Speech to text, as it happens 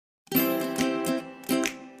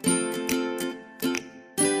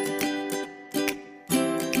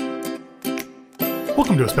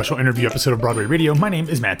Welcome to a special interview episode of Broadway Radio. My name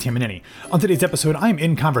is Matt Tamanini. On today's episode, I'm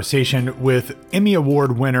in conversation with Emmy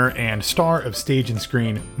Award winner and star of stage and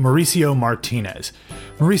screen, Mauricio Martínez.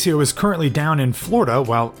 Mauricio is currently down in Florida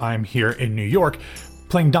while I'm here in New York,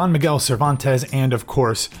 playing Don Miguel Cervantes and, of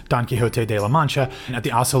course, Don Quixote de la Mancha at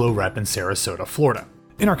the Oslo Rep in Sarasota, Florida.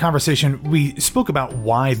 In our conversation, we spoke about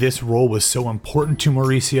why this role was so important to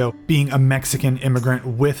Mauricio, being a Mexican immigrant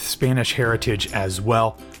with Spanish heritage as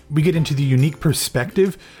well. We get into the unique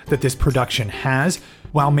perspective that this production has,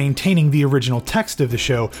 while maintaining the original text of the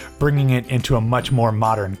show, bringing it into a much more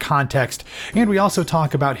modern context. And we also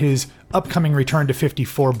talk about his upcoming return to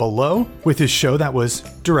 54 Below with his show that was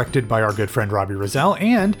directed by our good friend Robbie Rozelle.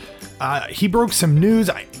 And he broke some news.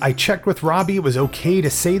 I checked with Robbie. It was okay to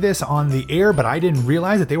say this on the air, but I didn't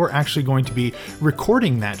realize that they were actually going to be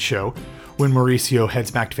recording that show when Mauricio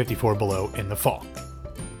heads back to 54 Below in the fall.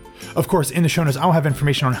 Of course, in the show notes, I'll have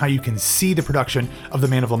information on how you can see the production of The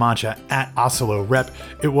Man of La Mancha at Oslo Rep.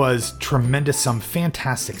 It was tremendous, some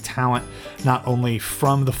fantastic talent, not only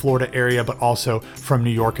from the Florida area, but also from New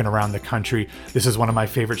York and around the country. This is one of my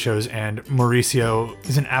favorite shows, and Mauricio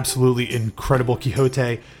is an absolutely incredible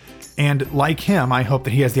Quixote. And like him, I hope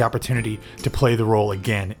that he has the opportunity to play the role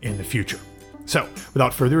again in the future. So,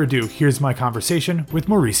 without further ado, here's my conversation with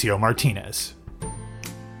Mauricio Martínez.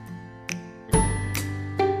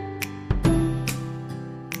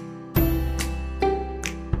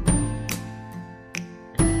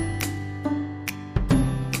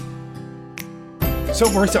 So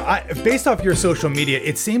Mauricio, based off your social media,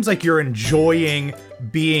 it seems like you're enjoying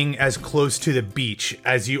being as close to the beach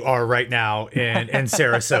as you are right now in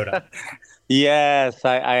Sarasota. Yes,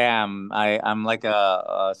 I am. I'm like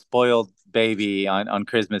a spoiled baby on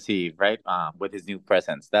Christmas Eve, right? With his new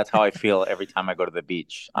presents. That's how I feel every time I go to the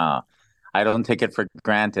beach. I don't take it for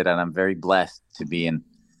granted, and I'm very blessed to be in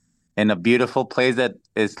a beautiful place that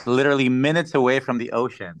is literally minutes away from the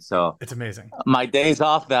ocean. So it's amazing. My days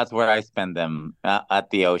off, that's where I spend them, at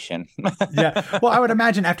the ocean. Yeah. Well, I would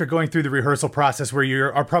imagine after going through the rehearsal process where you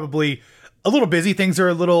are probably a little busy, things are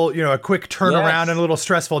a little, a quick turnaround and a little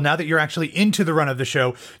stressful. Now that you're actually into the run of the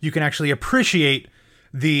show, you can actually appreciate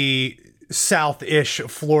the South-ish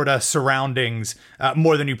Florida surroundings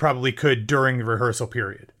more than you probably could during the rehearsal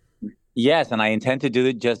period. Yes, and I intend to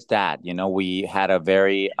do just that. We had a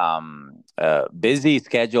very busy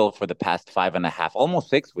schedule for the past 5.5, almost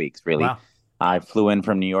 6 weeks, really. Wow. I flew in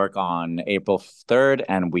from New York on April 3rd,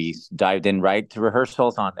 and we dived in right to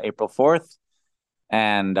rehearsals on April 4th.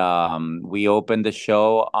 And we opened the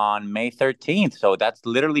show on May 13th. So that's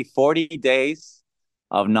literally 40 days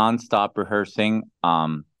of nonstop rehearsing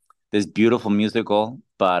this beautiful musical.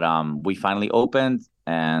 But we finally opened.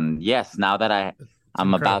 And yes, now that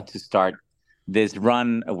I'm about to start this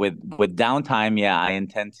run with downtime. Yeah, I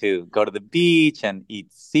intend to go to the beach and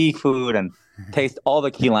eat seafood and taste all the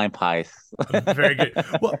key lime pies. Very good.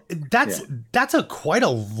 Well, that's quite a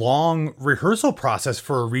long rehearsal process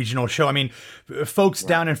for a regional show. I mean, folks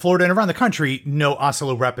down in Florida and around the country know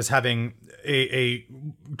Oslo Rep as having a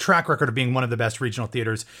track record of being one of the best regional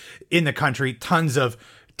theaters in the country. Tons of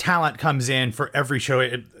talent comes in for every show.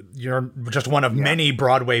 You're just one of many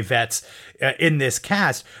Broadway vets in this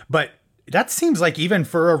cast, but that seems like even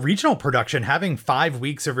for a regional production, having 5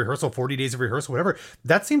 weeks of rehearsal, 40 days of rehearsal, whatever,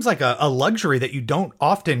 that seems like a luxury that you don't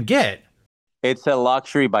often get. It's a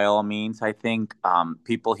luxury by all means. I think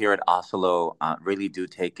people here at Oslo really do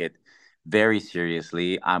take it very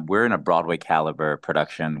seriously. We're in a Broadway caliber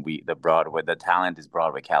production. The talent is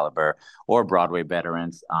Broadway caliber, or Broadway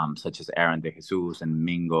veterans such as Aaron De Jesus and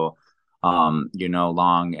Mingo,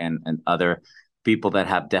 Long and other people that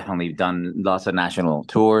have definitely done lots of national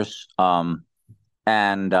tours. I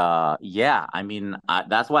mean,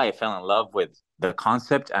 that's why I fell in love with the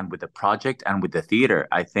concept and with the project and with the theater.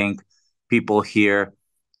 I think people here,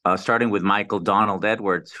 starting with Michael Donald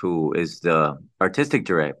Edwards, who is the artistic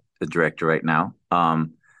director right now,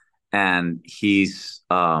 and he's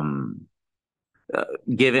now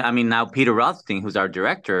Peter Rothstein, who's our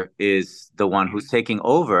director, is the one who's taking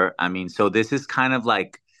over. I mean, so this is kind of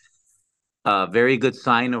like a very good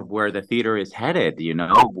sign of where the theater is headed,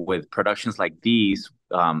 with productions like these,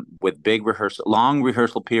 with long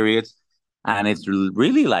rehearsal periods. And it's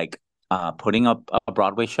really like putting up a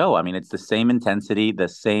Broadway show. I mean, it's the same intensity, the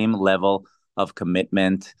same level of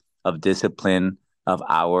commitment, of discipline, of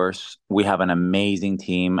hours. We have an amazing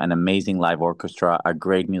team, an amazing live orchestra, a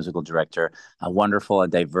great musical director, a wonderful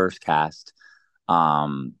and diverse cast.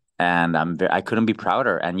 And I couldn't be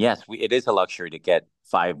prouder. And yes, it is a luxury to get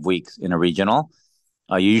 5 weeks in a regional.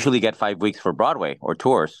 You usually get 5 weeks for Broadway or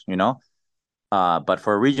tours, But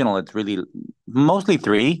for a regional, it's really mostly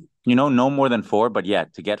 3. no more than 4, but yeah,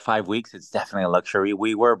 to get 5 weeks, it's definitely a luxury.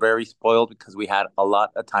 We were very spoiled because we had a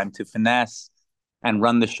lot of time to finesse and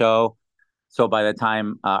run the show. So by the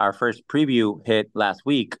time our first preview hit last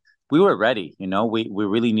week, we were ready. We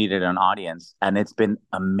really needed an audience, and it's been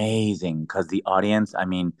amazing because the audience. I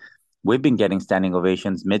mean, we've been getting standing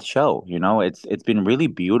ovations mid-show. It's been really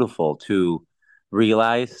beautiful to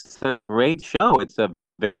realize it's a great show. It's a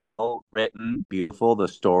very well written, beautiful. The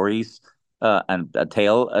stories and a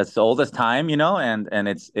tale as old as time. And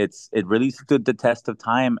it really stood the test of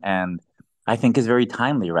time, and I think is very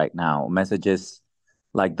timely right now. Messages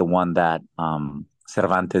like the one that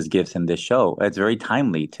Cervantes gives in this show. It's very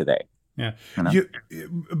timely today. Yeah. You know? You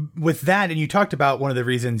with that, and you talked about one of the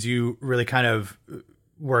reasons you really kind of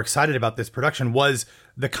were excited about this production was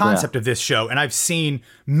the concept Yeah. of this show. And I've seen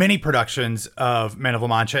many productions of Man of La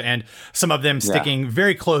Mancha, and some of them Yeah. sticking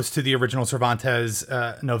very close to the original Cervantes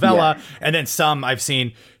novella, Yeah. and then some I've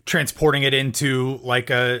seen transporting it into like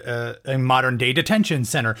a modern day detention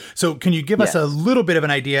center. So can you give us a Yes. little bit of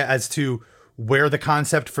an idea as to where the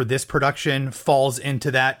concept for this production falls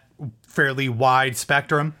into that fairly wide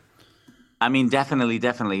spectrum? I mean, definitely,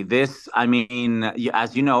 definitely. This, I mean,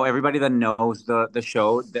 as you know, everybody that knows the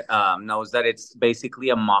show knows that it's basically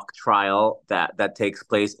a mock trial that takes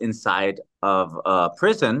place inside of a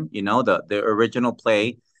prison. The original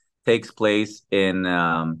play takes place in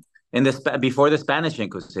before the Spanish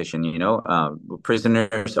Inquisition.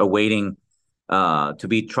 Prisoners awaiting to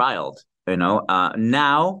be trialed.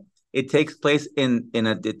 Now it takes place in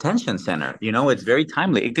a detention center. It's very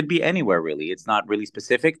timely. It could be anywhere really. It's not really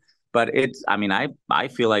specific, but I mean, I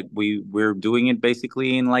feel like we're doing it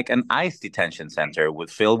basically in like an ICE detention center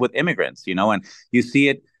filled with immigrants. And you see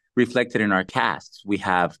it reflected in our casts.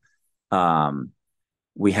 Um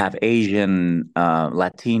we have Asian,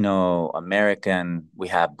 Latino, American, we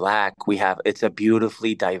have Black, it's a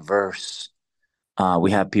beautifully diverse.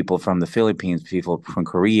 We have people from the Philippines, people from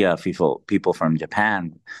Korea, people from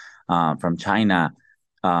Japan, from China,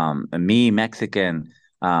 me, Mexican,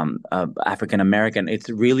 African American. It's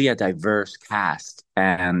really a diverse cast,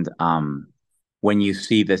 and when you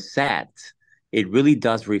see the set, it really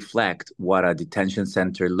does reflect what a detention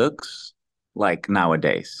center looks like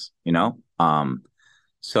nowadays.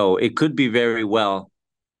 So it could be very well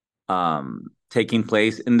taking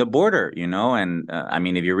place in the border, and I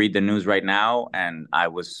mean, if you read the news right now, and I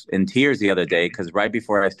was in tears the other day because right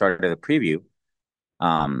before I started the preview,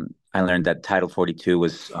 I learned that Title 42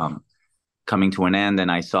 was coming to an end,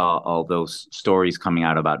 and I saw all those stories coming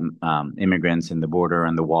out about immigrants in the border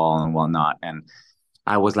and the wall and whatnot, and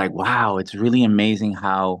I was like, wow, it's really amazing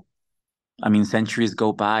how, I mean, centuries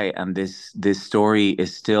go by, and this story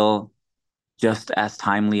is still just as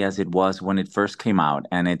timely as it was when it first came out.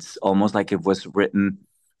 And it's almost like it was written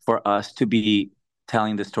for us to be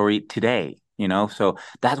telling the story today. So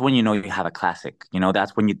that's when you have a classic.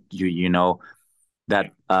 That's when you know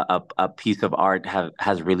that a piece of art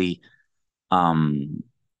has really um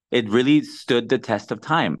it really stood the test of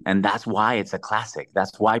time, and that's why it's a classic.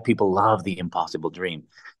 That's why people love The Impossible Dream.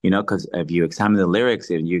 Because if you examine the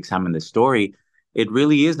lyrics, if you examine the story, it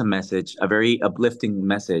really is a message, a very uplifting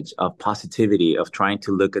message of positivity, of trying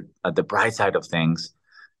to look at the bright side of things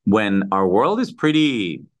when our world is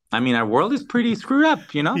pretty. I mean, our world is pretty screwed up.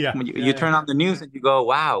 Yeah. When you Yeah. turn on the news and you go,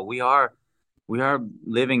 wow, we are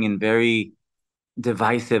living in very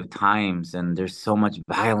divisive times, and there's so much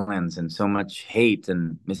violence and so much hate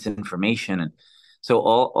and misinformation, and so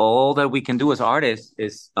all that we can do as artists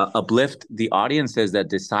is uplift the audiences that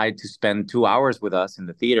decide to spend 2 hours with us in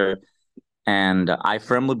the theater. And I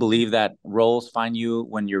firmly believe that roles find you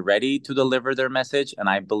when you're ready to deliver their message, and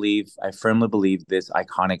I firmly believe this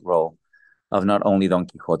iconic role of not only Don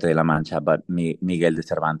Quixote de la Mancha, but Miguel de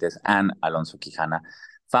Cervantes and Alonso Quijana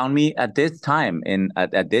found me at this time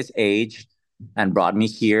at this age, and brought me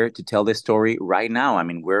here to tell this story right now. I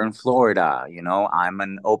mean, we're in Florida. I'm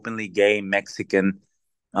an openly gay Mexican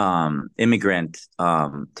immigrant,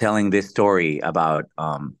 telling this story about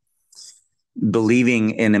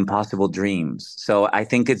believing in impossible dreams. So I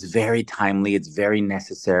think it's very timely, it's very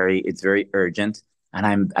necessary, it's very urgent,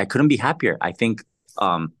 and I couldn't be happier. I think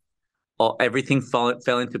everything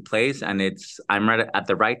fell into place, and I'm right at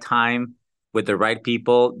the right time with the right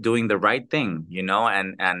people doing the right thing.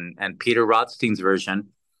 And Peter Rothstein's version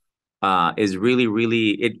is really,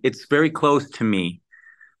 really, it's very close to me,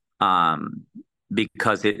 um,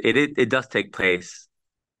 because it does take place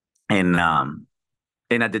in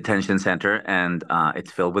in a detention center, and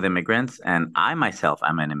it's filled with immigrants, and I myself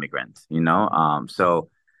am an immigrant. So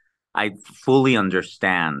I fully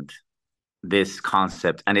understand this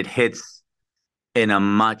concept, and it hits in a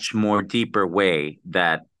much more deeper way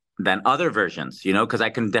than other versions, because I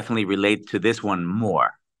can definitely relate to this one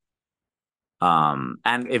more.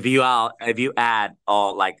 And if you add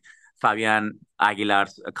all like Fabian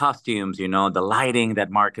Aguilar's costumes, the lighting that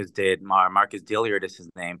Marcus did, Marcus Dilliard is his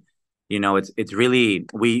name. It's really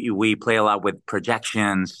we play a lot with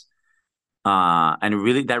projections, and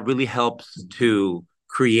really that really helps to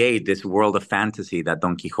create this world of fantasy that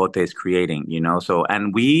Don Quixote is creating. So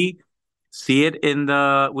and we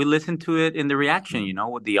listen to it in the reaction.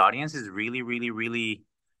 The audience is really, really, really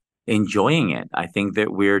enjoying it. I think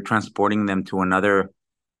that we're transporting them to another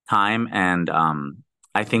time, and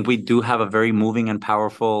I think we do have a very moving and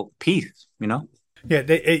powerful piece. Yeah,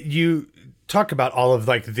 you talk about all of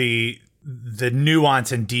like the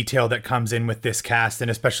nuance and detail that comes in with this cast,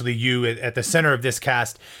 and especially you at the center of this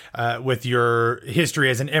cast, with your history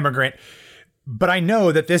as an immigrant. But I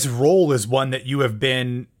know that this role is one that you have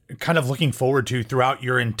been kind of looking forward to throughout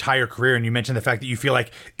your entire career. And you mentioned the fact that you feel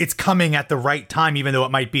like it's coming at the right time, even though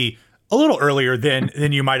it might be a little earlier than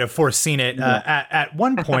you might have foreseen it at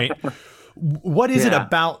one point. What is it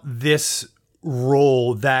about this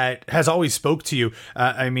role that has always spoke to you?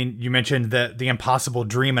 I mean, you mentioned the impossible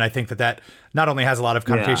dream, and I think that not only has a lot of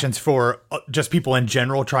connotations for just people in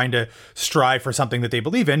general trying to strive for something that they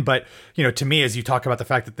believe in, but to me, as you talk about the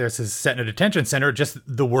fact that this is set in a detention center, just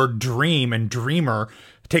the word dream and dreamer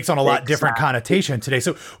takes on a lot different connotation today.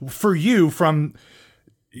 So for you, from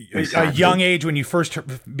a young age when you first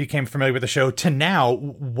became familiar with the show to now,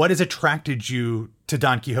 what has attracted you to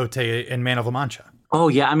Don Quixote and Man of La Mancha? Oh,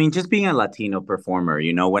 yeah. I mean, just being a Latino performer,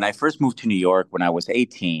 when I first moved to New York when I was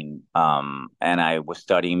 18, and I was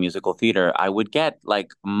studying musical theater, I would get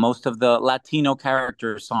like most of the Latino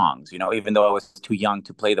character songs, even though I was too young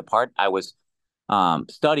to play the part. I was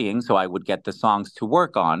studying, so I would get the songs to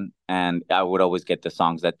work on, and I would always get the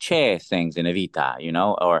songs that Che sings in Evita,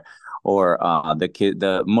 or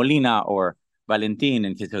the Molina or Valentin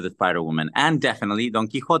in Kiss of the Spider Woman, and definitely Don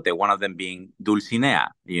Quixote, one of them being Dulcinea,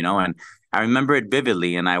 and I remember it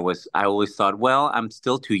vividly. And I always thought, well, I'm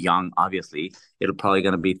still too young. Obviously, it'll probably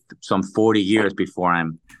going to be some 40 years before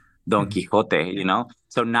I'm Don Quixote,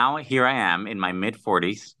 So now here I am in my mid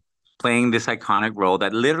 40s playing this iconic role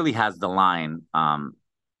that literally has the line,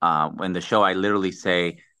 in the show, I literally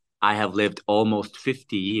say, I have lived almost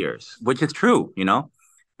 50 years, which is true,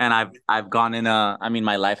 and I've gone I mean,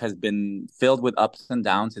 my life has been filled with ups and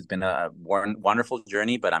downs. It's been a wonderful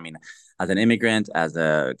journey. But I mean, as an immigrant, as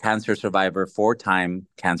a cancer survivor, 4-time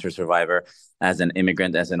cancer survivor, as an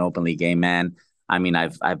immigrant, as an openly gay man, I mean,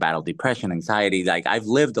 I've battled depression, anxiety. Like, I've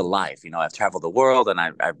lived a life. I've traveled the world, and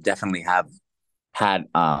I definitely have had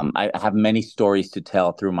I have many stories to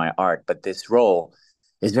tell through my art. But this role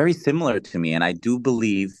is very similar to me, and I do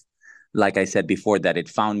believe, like I said before, that it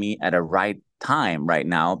found me at a right time right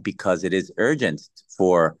now, because it is urgent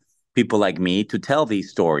for people like me to tell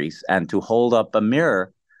these stories and to hold up a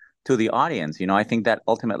mirror to the audience. I think that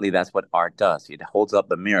ultimately that's what art does. It holds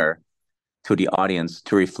up a mirror to the audience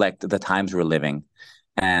to reflect the times we're living.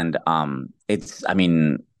 And I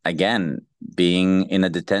mean, again, being in a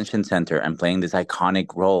detention center and playing this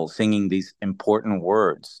iconic role, singing these important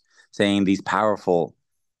words, saying these powerful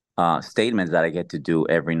statements that I get to do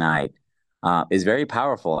every night, is very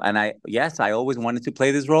powerful. And I always wanted to play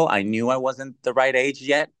this role. I knew I wasn't the right age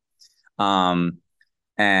yet. But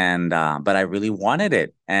I really wanted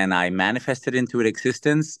it, and I manifested into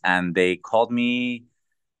existence. And they called me,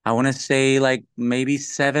 I want to say like maybe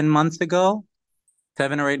 7 or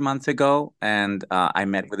 8 months ago. And I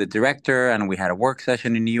met with the director, and we had a work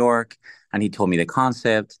session in New York, and he told me the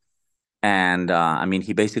concept. And I mean,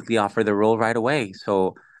 he basically offered the role right away.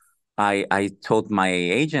 So I told my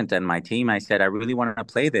agent and my team, I said, I really want to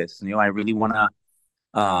play this. I really want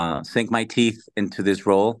to sink my teeth into this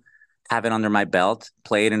role, have it under my belt,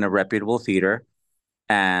 play it in a reputable theater,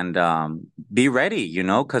 and be ready,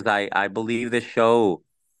 because I believe this show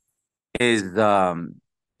is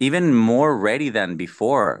even more ready than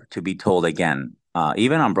before to be told again.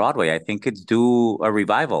 Even on Broadway, I think it's due a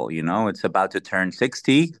revival. It's about to turn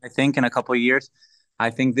 60, I think, in a couple of years. I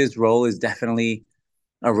think this role is definitely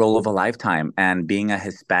a role of a lifetime. And being a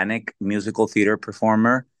Hispanic musical theater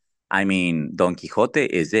performer, I mean, Don Quixote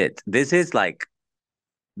is it. This is like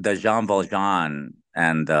the Jean Valjean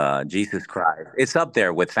and Jesus Christ. It's up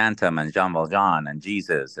there with Phantom and Jean Valjean and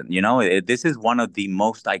Jesus. And, this is one of the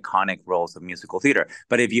most iconic roles of musical theater.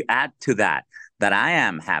 But if you add to that I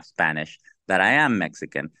am half Spanish, that I am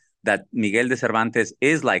Mexican, that Miguel de Cervantes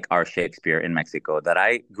is like our Shakespeare in Mexico, that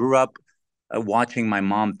I grew up watching my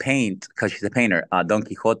mom paint, because she's a painter, Don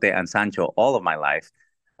Quixote and Sancho all of my life,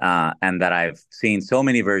 and that I've seen so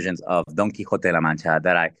many versions of Don Quixote de la Mancha,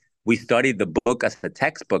 that we studied the book as a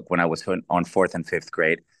textbook when I was on fourth and fifth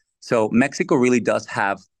grade. So Mexico really does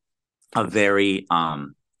have a very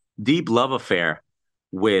deep love affair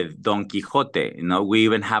with Don Quixote. You know, we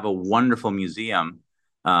even have a wonderful museum,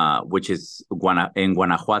 which is in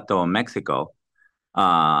Guanajuato, Mexico,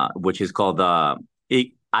 which is called the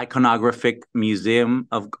Iconographic Museum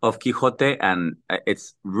of Quixote, and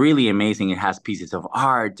it's really amazing. It has pieces of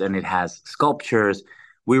art and it has sculptures.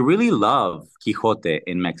 We really love Quixote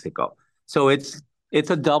in Mexico, so it's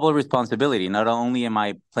a double responsibility. Not only am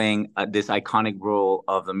I playing this iconic role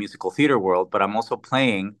of the musical theater world, but I'm also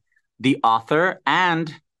playing the author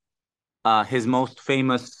and his most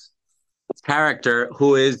famous character,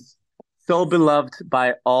 who is so beloved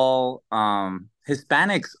by all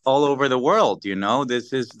Hispanics all over the world. You know,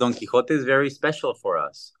 this is Don Quixote is very special for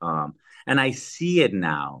us, and I see it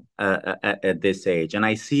now at this age, and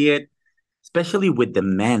I see it especially with the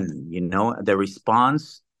men. You know, the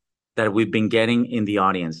response that we've been getting in the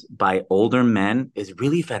audience by older men is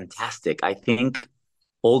really fantastic. I think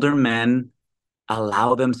older men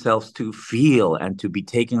allow themselves to feel and to be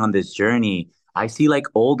taken on this journey. I see like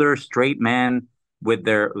older straight men with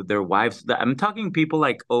their wives. I'm talking people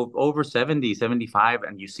like over 70, 75,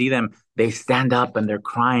 and you see them, they stand up and they're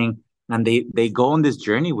crying and they go on this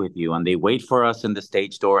journey with you and they wait for us in the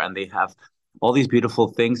stage door and they have all these beautiful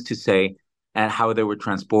things to say and how they were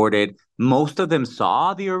transported. Most of them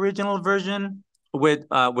saw the original version with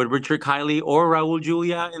Richard Kiley or Raul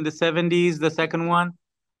Julia in the 70s, the second one,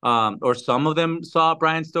 or some of them saw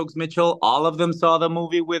Brian Stokes Mitchell. All of them saw the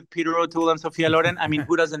movie with Peter O'Toole and Sofia Loren. I mean,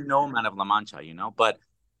 who doesn't know Man of La Mancha, you know? But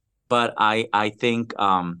I think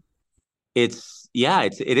it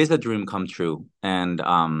is a dream come true, and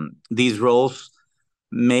these roles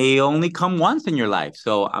may only come once in your life.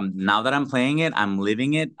 So now that I'm playing it, I'm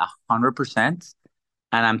living it 100%,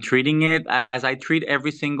 and I'm treating it as I treat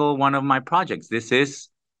every single one of my projects. This is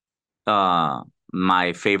uh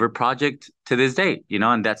my favorite project to this day, you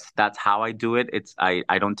know, and that's how I do it.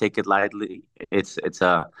 I don't take it lightly. It's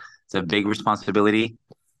a big responsibility.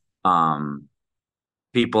 um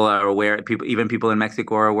People are aware, people in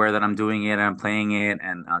Mexico are aware that I'm doing it and I'm playing it,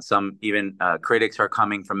 and some even critics are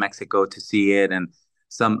coming from Mexico to see it, and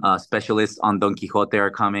some specialists on Don Quixote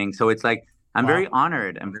are coming. So it's like I'm very Wow.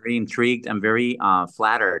 honored, I'm very intrigued, I'm very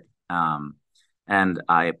flattered. And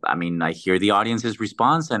I mean, I hear the audience's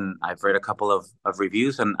response, and I've read a couple of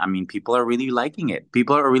reviews, and I mean, people are really liking it.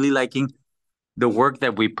 People are really liking the work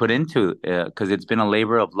that we put into, because it's been a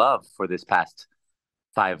labor of love for this past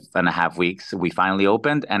 5.5 weeks. We finally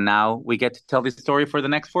opened, and now we get to tell this story for the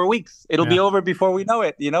next 4 weeks. It'll be Yeah. over before we know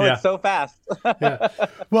it. You know, it's Yeah. so fast. Yeah.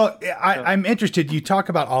 Well, I'm interested. You talk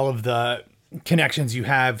about all of the connections you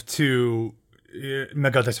have to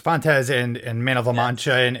Miguel de Cervantes and Man of La Yes.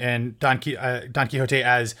 Mancha and Don Quixote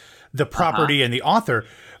as the Uh-huh. property and the author.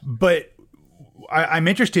 But I'm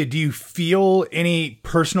interested. Do you feel any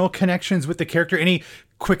personal connections with the character? Any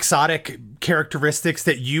quixotic characteristics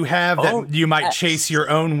that you have Oh, that you might chase yes. your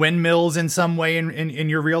own windmills in some way in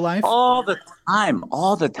your real life? All the time,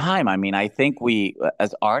 all the time. I mean, I think we,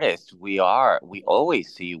 as artists, we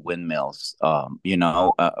always see windmills.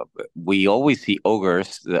 We always see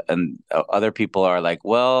ogres, and other people are like,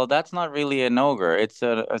 well, that's not really an ogre. It's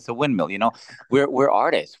a windmill. You know, we're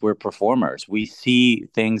artists, we're performers. We see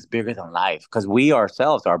things bigger than life because we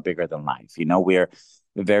ourselves are bigger than life. You know, we're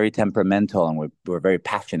very temperamental and we're very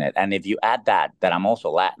passionate. And if you add that I'm also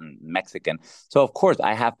Latin, Mexican, so of course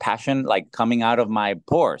I have passion like coming out of my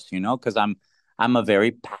pores, you know, because I'm a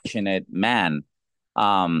very passionate man.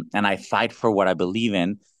 And I fight for what I believe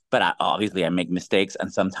in, but obviously I make mistakes,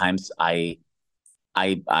 and sometimes I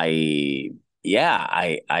yeah,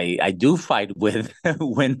 I do fight with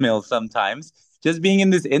windmills sometimes. Just being in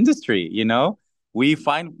this industry, you know, we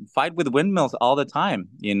fight with windmills all the time,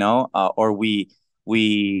 you know, or we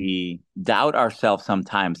doubt ourselves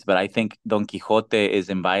sometimes. But I think Don Quixote is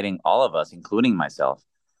inviting all of us, including myself,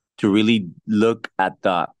 to really look at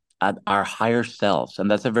our higher selves, and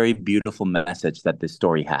that's a very beautiful message that this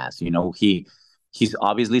story has. You know, he's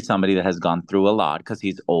obviously somebody that has gone through a lot because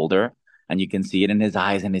he's older, and you can see it in his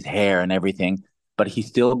eyes and his hair and everything. But he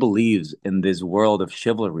still believes in this world of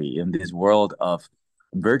chivalry, in this world of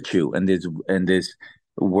virtue, and this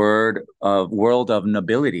world of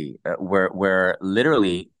nobility, where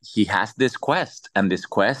literally he has this quest, and this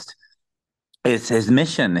quest is his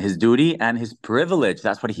mission, his duty, and his privilege.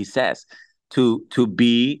 That's what he says. To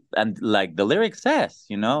be, and like the lyric says,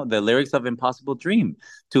 you know, the lyrics of Impossible Dream,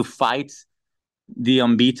 to fight the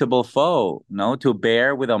unbeatable foe, no, to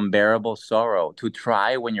bear with unbearable sorrow, to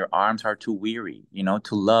try when your arms are too weary, you know,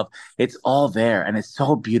 to love. It's all there, and it's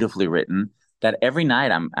so beautifully written. that every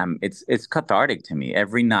night it's cathartic to me.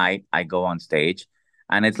 Every night I go on stage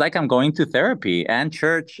and it's like I'm going to therapy and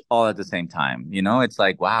church all at the same time. It's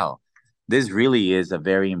like, wow, this really is a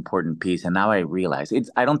very important piece. And now I realize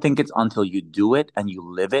I don't think it's until you do it and you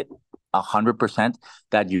live it 100%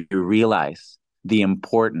 that you realize the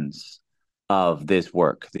importance of this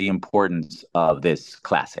work, the importance of this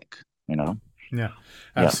classic, you know? Yeah,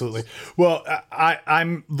 Yeah. absolutely. Well,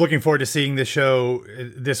 I'm looking forward to seeing the show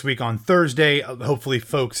this week on Thursday. Hopefully,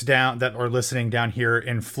 folks down that are listening down here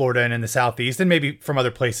in Florida and in the Southeast, and maybe from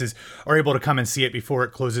other places, are able to come and see it before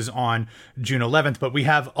it closes on June 11th. But we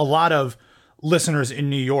have a lot of listeners in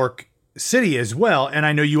New York City as well, and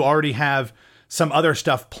I know you already have some other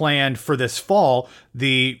stuff planned for this fall.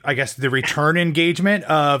 I guess the return engagement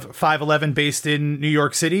of 511 based in New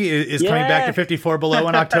York City is coming back to 54 Below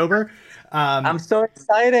in October. I'm so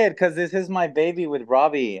excited because this is my baby with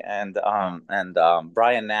Robbie and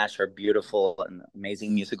Brian Nash, our beautiful and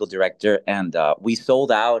amazing musical director, and we sold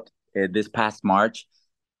out this past March,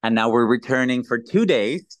 and now we're returning for 2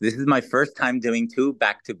 days. This is my first time doing two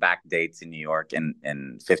back-to-back dates in New York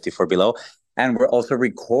and 54 Below, and we're also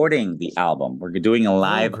recording the album. We're doing a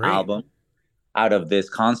live album out of this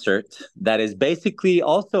concert that is basically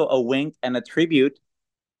also a wink and a tribute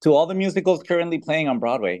to all the musicals currently playing on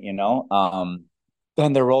Broadway, and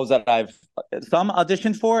the roles that I've some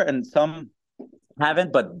auditioned for and some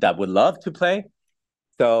haven't, but that would love to play.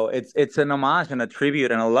 So it's an homage and a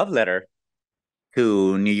tribute and a love letter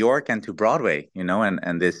to New York and to Broadway,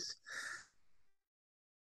 and this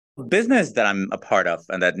business that I'm a part of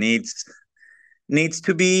and that needs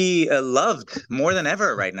to be loved more than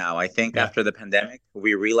ever right now. I think after the pandemic,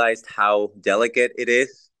 we realized how delicate it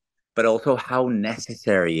is, but also how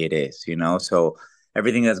necessary it is, So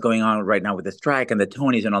everything that's going on right now with the strike and the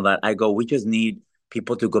Tonys and all that, we just need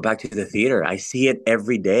people to go back to the theater. I see it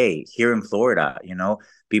every day here in Florida,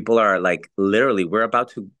 People are like, literally, we're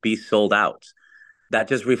about to be sold out. That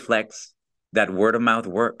just reflects that word of mouth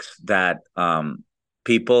works, that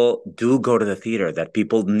people do go to the theater, that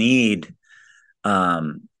people need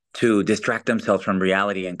to distract themselves from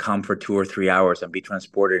reality and come for 2 or 3 hours and be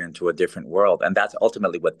transported into a different world. And that's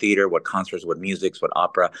ultimately what theater, what concerts, what musics, what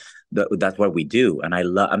opera, that's what we do. And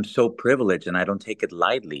I'm so privileged and I don't take it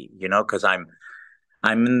lightly, because I'm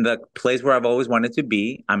in the place where I've always wanted to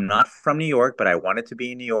be. I'm not from New York, but I wanted to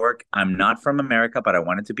be in New York. I'm not from America, but I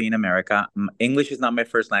wanted to be in America. English is not my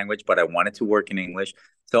first language, but I wanted to work in English.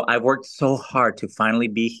 So I worked so hard to finally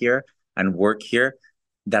be here and work here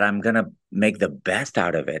that I'm gonna make the best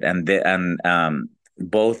out of it. And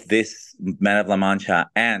both this Man of La Mancha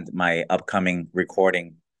and my upcoming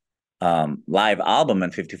recording live album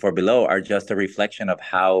and 54 Below are just a reflection of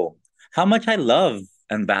how much I love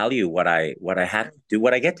and value what I have to do,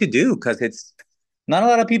 what I get to do, because it's not a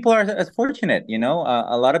lot of people are as fortunate,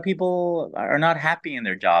 a lot of people are not happy in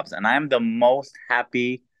their jobs, and I'm the most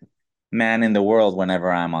happy man in the world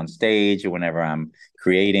whenever I'm on stage or whenever I'm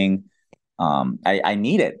creating. I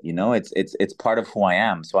need it, it's part of who I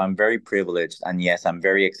am. So I'm very privileged. And yes, I'm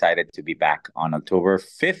very excited to be back on October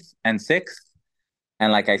 5th and 6th.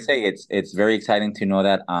 And like I say, it's very exciting to know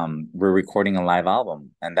that we're recording a live album,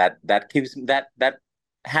 and that keeps that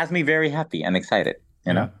has me very happy and excited,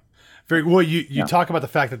 know. Very well. You talk about the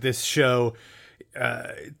fact that this show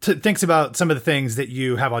thinks about some of the things that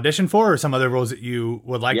you have auditioned for or some other roles that you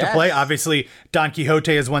would like to play. Obviously, Don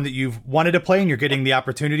Quixote is one that you've wanted to play and you're getting the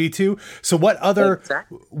opportunity to. So what other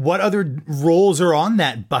roles are on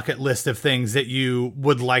that bucket list of things that you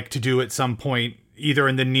would like to do at some point, either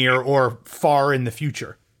in the near or far in the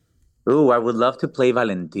future? Ooh, I would love to play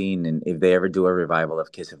Valentine, and if they ever do a revival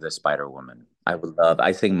of Kiss of the Spider Woman.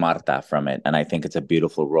 I sing Marta from it, and I think it's a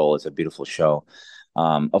beautiful role. It's a beautiful show.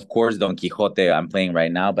 Of course, Don Quixote I'm playing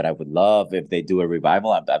right now, but I would love if they do a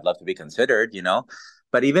revival. I'd love to be considered,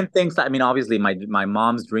 But even things, obviously, my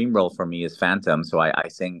mom's dream role for me is Phantom, so I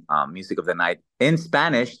sing Music of the Night in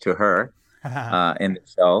Spanish to her in the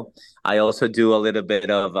show. I also do a little bit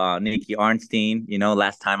of Nikki Arnstein.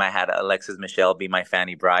 Last time I had Alexis Michelle be my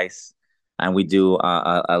Fanny Bryce, and we do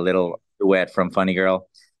a little duet from Funny Girl.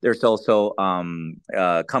 There's also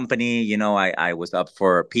Company. I was up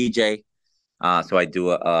for PJ. So I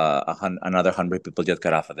do another 100 People Just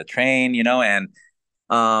Got Off of the Train,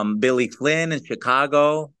 and Billy Flynn in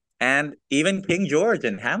Chicago, and even King George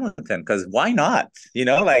in Hamilton, because why not?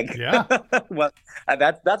 Well,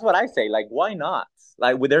 that's what I say. Like, why not?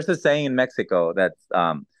 Like, there's a saying in Mexico that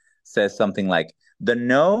says something like, "The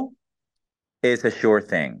no is a sure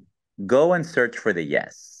thing. Go and search for the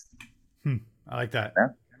yes." I like that.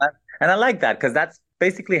 And I like that because that's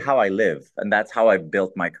basically how I live, and that's how I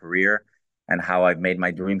built my career. and how I've made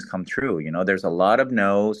my dreams come true. You know, there's a lot of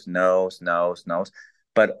no's, no's, no's, no's,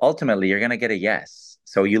 but ultimately you're going to get a yes.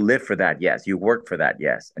 So you live for that yes, you work for that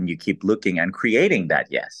yes, and you keep looking and creating that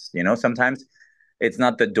yes. You know, sometimes it's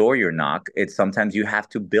not the door you knock, it's sometimes you have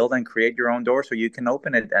to build and create your own door so you can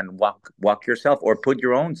open it and walk yourself, or put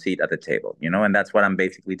your own seat at the table, you know, and that's what I'm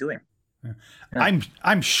basically doing. Yeah.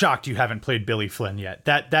 I'm shocked you haven't played Billy Flynn yet.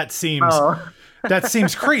 That seems that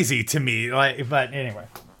seems crazy to me. Like, but anyway.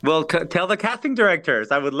 Well, tell the casting directors.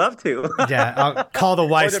 I would love to. Yeah, I'll call the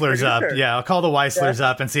Weislers up. Yeah, I'll call the Weislers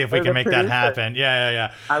up and see if we can make that happen.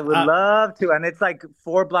 Yeah. I would love to. And it's like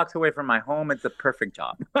 4 blocks away from my home. It's a perfect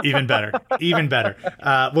job. Even better.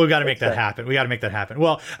 We've got to make that happen. We got to make that happen.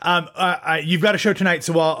 Well, you've got a show tonight,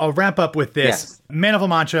 so I'll wrap up with this. Yes. Man of La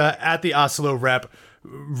Mancha at the Oslo Rep,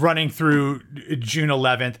 running through June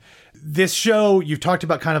 11th. This show, you've talked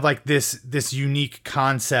about kind of like this unique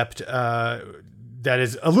concept that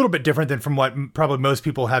is a little bit different than from what probably most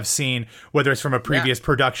people have seen, whether it's from a previous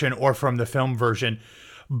production or from the film version.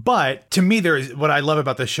 But to me, what I love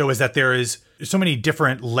about this show is that there is so many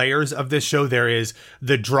different layers of this show. There is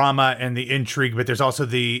the drama and the intrigue, but there's also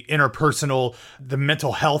the interpersonal, the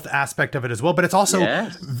mental health aspect of it as well. But it's also,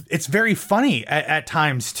 it's very funny at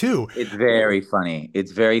times too. It's very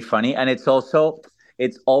funny. And it's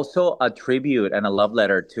also a tribute and a love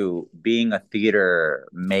letter to being a theater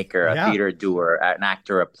maker, a theater doer, an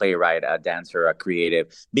actor, a playwright, a dancer, a creative,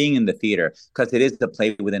 being in the theater, because it is the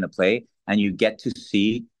play within a play. And you get to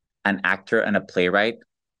see an actor and a playwright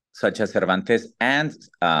such as Cervantes and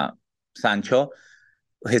Sancho,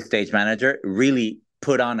 his stage manager, really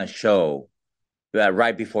put on a show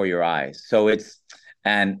right before your eyes. So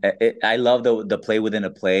I love the play within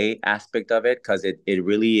a play aspect of it, because it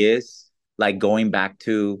really is like going back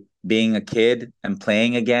to being a kid and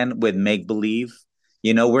playing again with make-believe.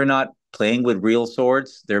 You know, we're not playing with real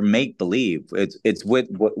swords. They're make-believe. It's with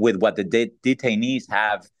what the detainees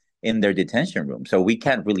have in their detention room. So we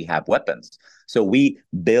can't really have weapons. So we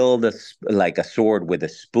build a sword with a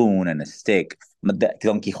spoon and a stick.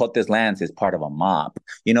 Don Quixote's lance is part of a mop.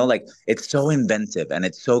 You know, like, it's so inventive and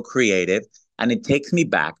it's so creative. And it takes me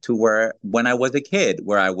back to when I was a kid,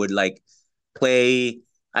 where I would like play.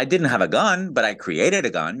 I didn't have a gun, but I created a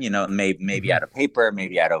gun, you know, maybe out of paper,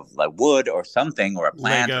 maybe out of like wood or something, or a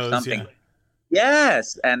plant or something. Yeah.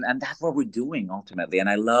 Yes. And that's what we're doing ultimately. And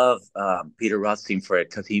I love Peter Rothstein for it,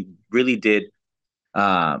 because he really did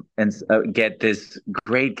get this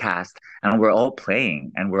great cast, and we're all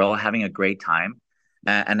playing and we're all having a great time.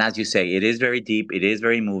 And as you say, it is very deep. It is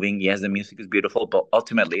very moving. Yes, the music is beautiful, but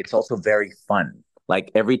ultimately it's also very fun. Like,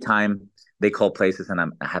 every time they call places and I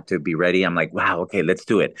have to be ready, I'm like, wow, okay, let's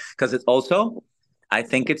do it. Because it's also, I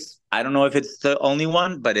don't know if it's the only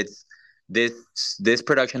one, but it's this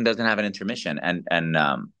production doesn't have an intermission. And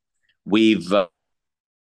we've,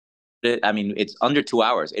 it's under 2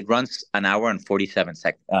 hours. It runs an hour and 47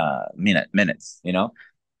 minutes, you know,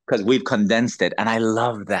 because we've condensed it. And I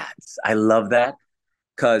love that.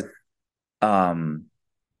 Because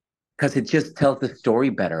it just tells the story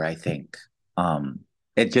better, I think.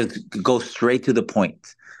 It just goes straight to the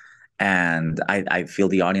point. And I feel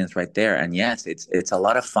the audience right there. And yes, it's a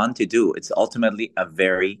lot of fun to do. It's ultimately a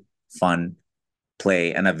very fun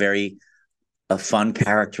play and a fun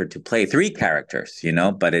character to play. 3 characters, you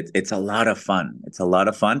know, but it's a lot of fun. It's a lot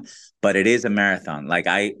of fun, but it is a marathon. Like,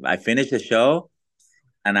 I finished the show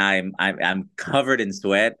and I'm covered in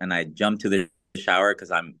sweat, and I jump to the shower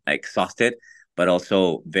because I'm exhausted, but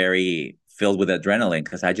also very filled with adrenaline,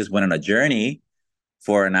 because I just went on a journey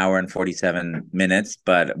for an hour and 47 minutes,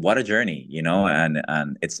 but what a journey, you know, and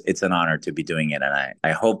it's an honor to be doing it. And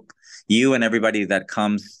I hope you and everybody that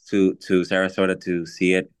comes to Sarasota to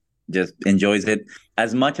see it just enjoys it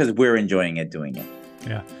as much as we're enjoying it doing it.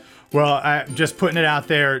 Yeah. Well, I'm just putting it out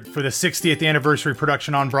there for the 60th anniversary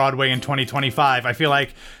production on Broadway in 2025. I feel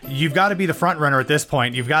like you've got to be the front runner at this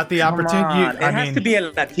point. You've got the opportunity. It has to be a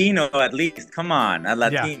Latino at least. Come on, a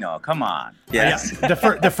Latino. Yeah. Come on. Yes. Yeah.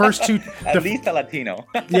 The first two. At least a Latino.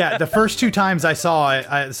 Yeah, the first 2 times I saw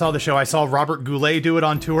the show, I saw Robert Goulet do it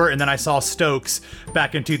on tour, and then I saw Stokes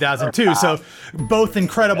back in 2002. So both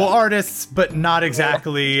incredible artists, but not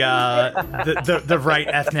exactly the right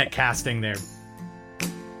ethnic casting there.